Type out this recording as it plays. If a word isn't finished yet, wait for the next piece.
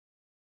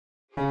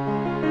Hi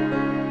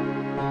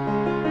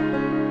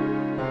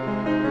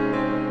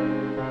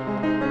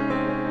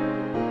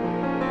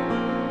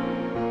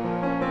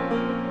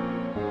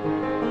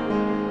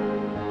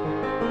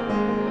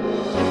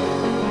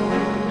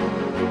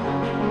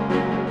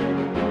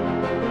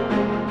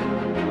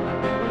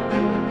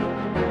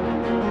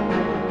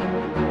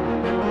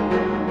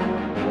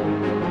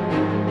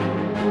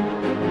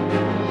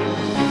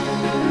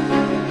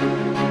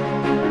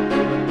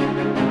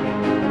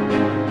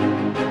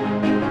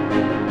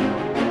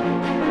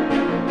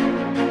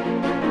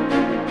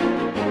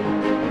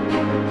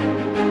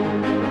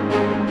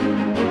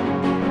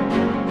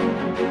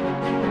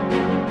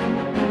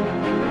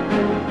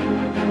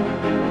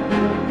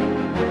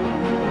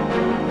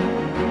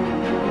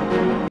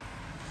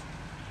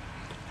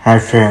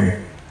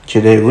friend,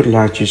 today I would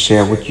like to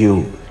share with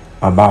you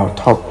about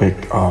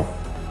topic of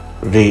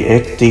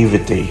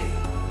reactivity.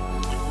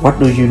 What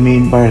do you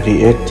mean by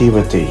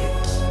reactivity?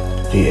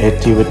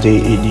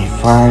 Reactivity is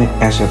defined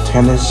as a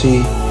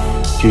tendency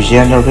to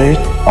generate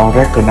or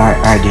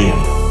recognize ideas,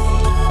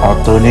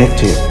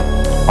 alternative,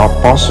 or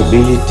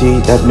possibility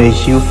that may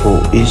be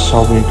useful in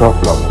solving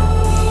problems,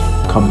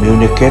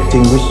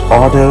 communicating with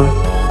others,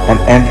 and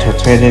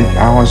entertaining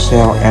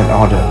ourselves and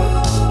others.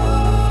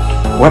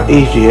 What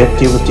is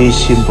reactivity?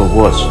 Simple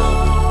words.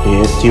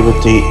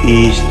 Reactivity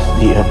is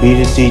the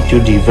ability to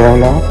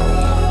develop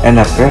and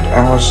upgrade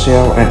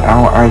ourselves and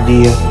our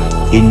ideas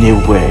in new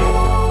way.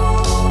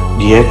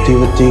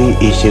 Reactivity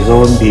is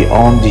going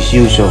beyond the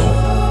usual,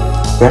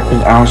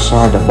 stepping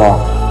outside the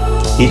box.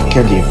 It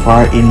can be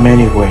defined in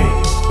many ways,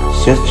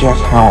 such as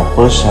how a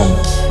person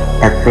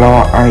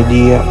explores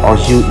ideas or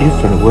use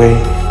different ways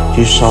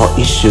to solve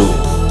issues,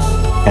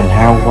 and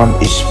how one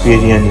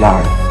experiences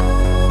life.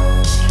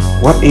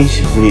 What is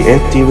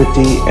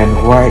reactivity and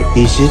why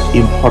is it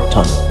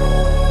important?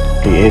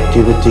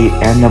 Reactivity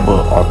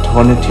enables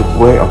alternative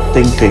way of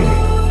thinking.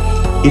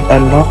 It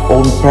unlocks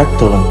old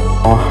pattern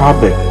or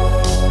habit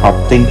of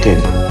thinking.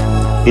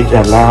 It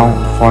allows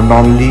for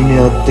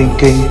non-linear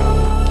thinking.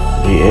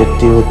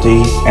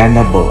 Reactivity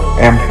enables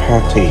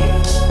empathy.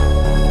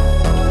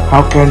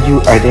 How can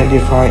you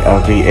identify a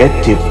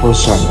reactive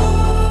person?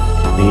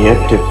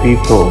 Reactive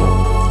people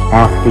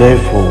are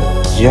playful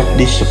yet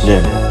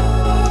disciplined.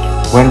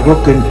 When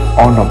working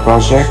on a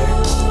project,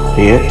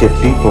 reactive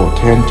people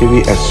tend to be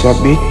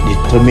exhibit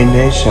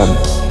determination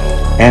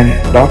and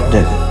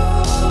doggedness.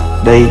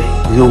 They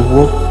will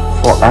work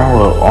for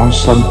hours on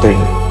something,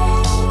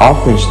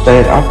 often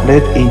stay up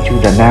late into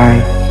the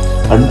night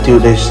until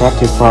they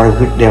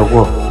satisfied with their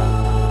work.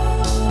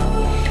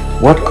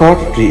 What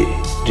caused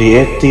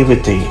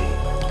reactivity?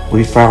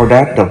 We found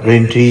that the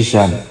brain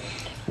region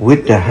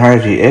with the high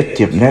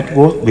reactive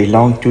network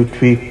belong to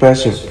three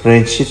passive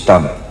brain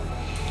systems: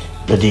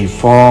 the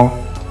default,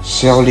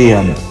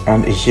 salient,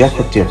 and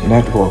executive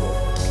network.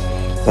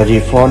 The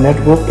default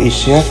network is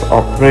set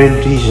of brain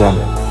regions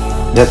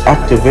that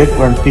activate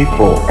when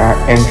people are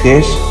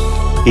engaged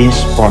in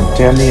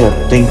spontaneous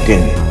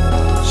thinking,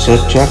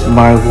 such as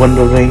mind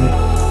wandering,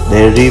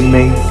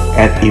 daydreaming,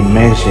 and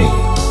imagining.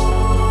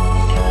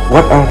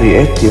 What are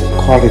reactive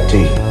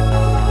qualities?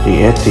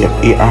 Reactive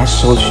is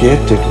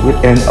associated with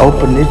an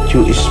openness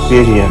to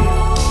experience,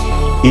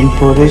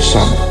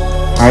 inspiration,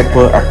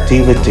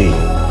 hyperactivity,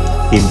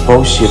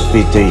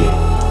 impulsivity,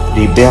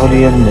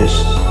 rebelliousness,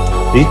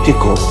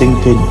 critical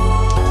thinking,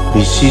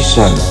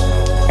 precision,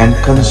 and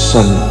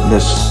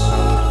consciousness,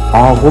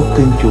 all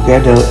working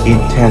together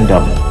in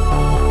tandem.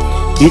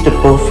 It's a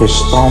perfect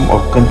storm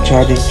of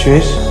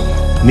contradictories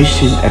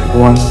missing at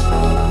once,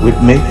 which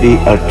make the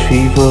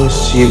achiever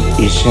seem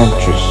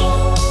eccentric.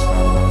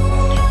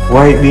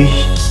 Why is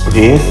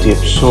reactive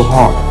so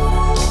hard?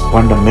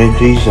 One of the main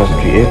reasons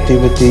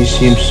reactivity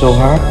seems so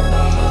hard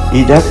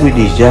is that we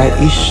desire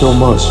it so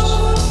much.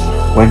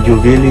 When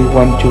you really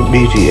want to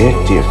be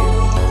reactive,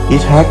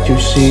 it's hard to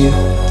see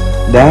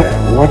that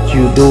what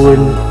you're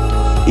doing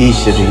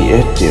is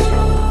reactive.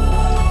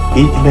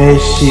 It may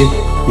seem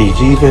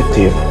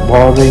derivative,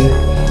 boring,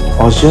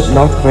 or just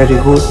not very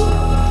good,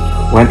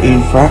 when in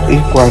fact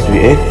it's quite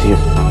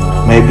reactive,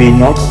 maybe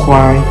not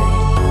quite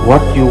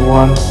what you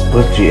want,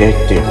 but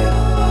reactive.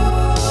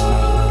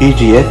 Is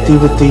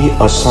reactivity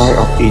a sign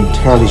of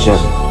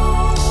intelligence?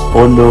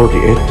 Although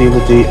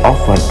reactivity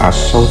often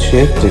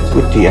associated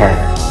with the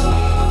act,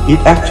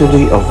 it's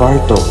actually a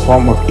vital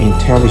form of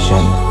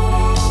intelligence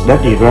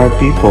that drives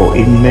people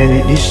in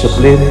many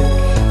disciplines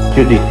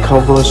to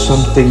discover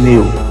something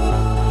new.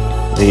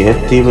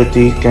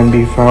 Reactivity can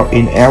be found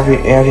in every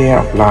area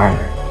of life,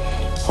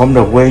 from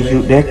the way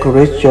you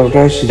decorate your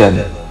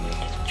residence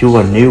to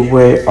a new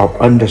way of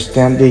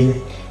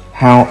understanding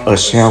how a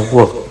cell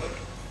works.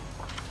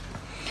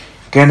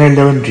 Can I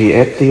learn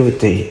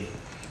reactivity?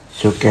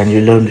 So can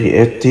you learn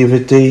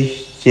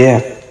reactivity?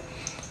 Yes,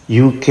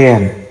 you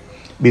can.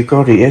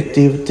 Because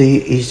reactivity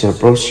is a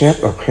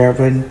process of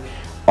having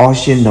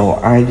original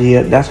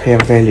ideas that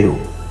have value.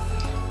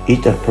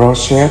 It's a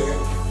process,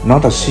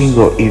 not a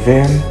single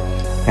event,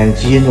 and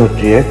genuine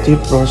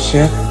reactive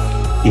process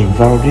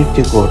involves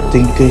critical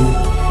thinking,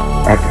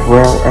 as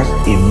well as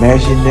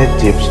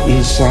imaginative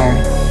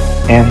insight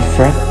and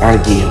fresh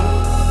ideas.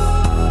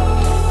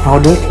 How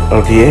does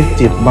a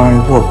reactive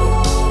mind work?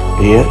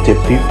 Reactive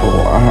people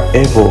are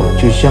able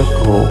to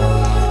juggle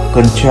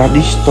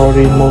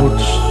contradictory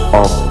modes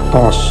of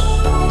thoughts,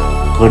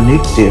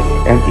 cognitive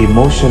and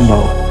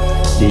emotional,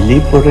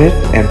 deliberate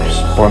and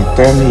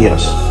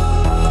spontaneous.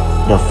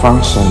 The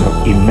function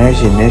of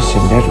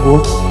imagination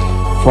network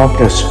forms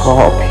the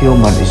core of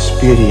human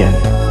experience.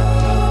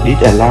 It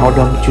allows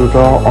them to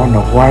draw on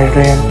a wide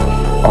range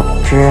of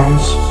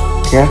trends,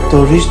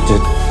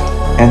 characteristics,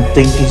 and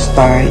thinking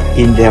style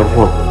in their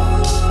work.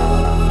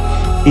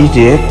 Is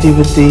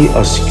reactivity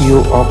a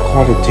skill or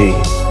quality?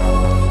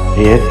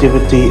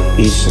 Reactivity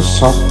is a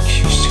soft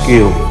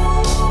skill,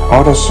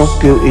 or a soft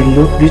skill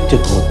includes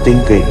critical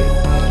thinking,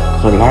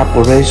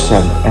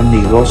 collaboration, and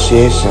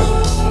negotiation.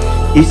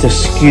 It's a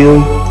skill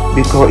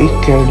because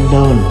it can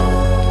learn.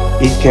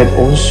 It can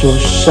also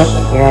shut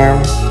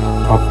down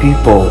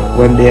people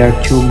when there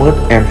are too much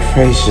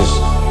emphasis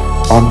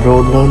on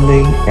role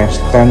learning and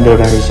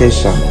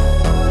standardization.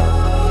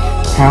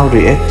 How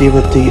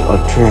reactivity or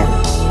trend?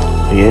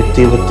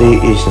 Reactivity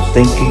is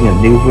thinking a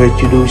new way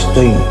to do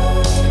things.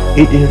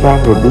 It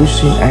involves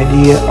producing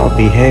ideas or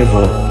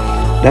behavior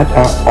that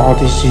are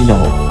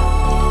original.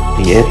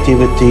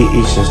 Reactivity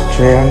is a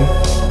trend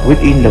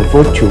within the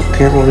virtue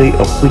category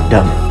of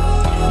wisdom,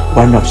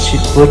 one of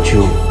 6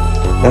 virtues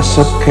that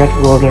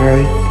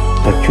subcategorize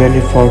the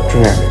 24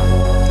 trends.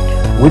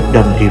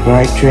 Wisdom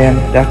derived trends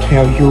that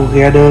help you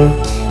gather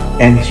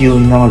and use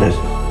knowledge.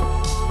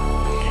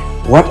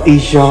 What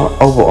is your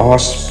overall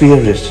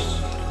spirit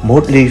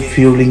moodily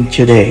feeling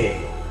today?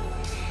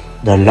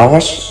 The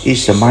Lord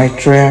is my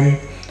strength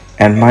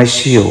and my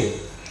shield.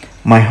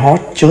 My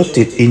heart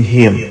trusted in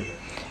him,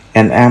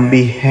 and I am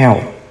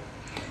beheld.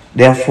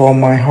 Therefore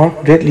my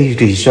heart greatly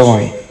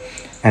rejoiced,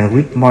 and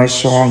with my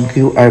song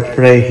will I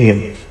praise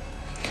him.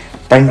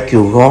 Thank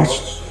you, God,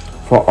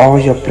 for all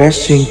your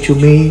blessings to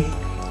me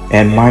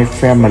and my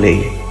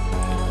family,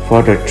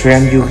 for the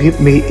strength you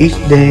give me each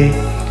day,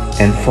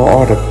 and for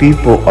all the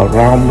people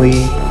around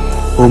me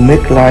who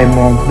make life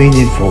more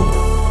meaningful.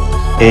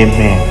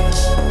 Amen.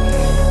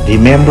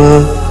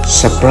 Remember,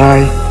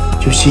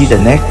 subscribe to see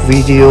the next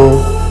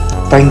video.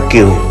 Thank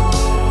you.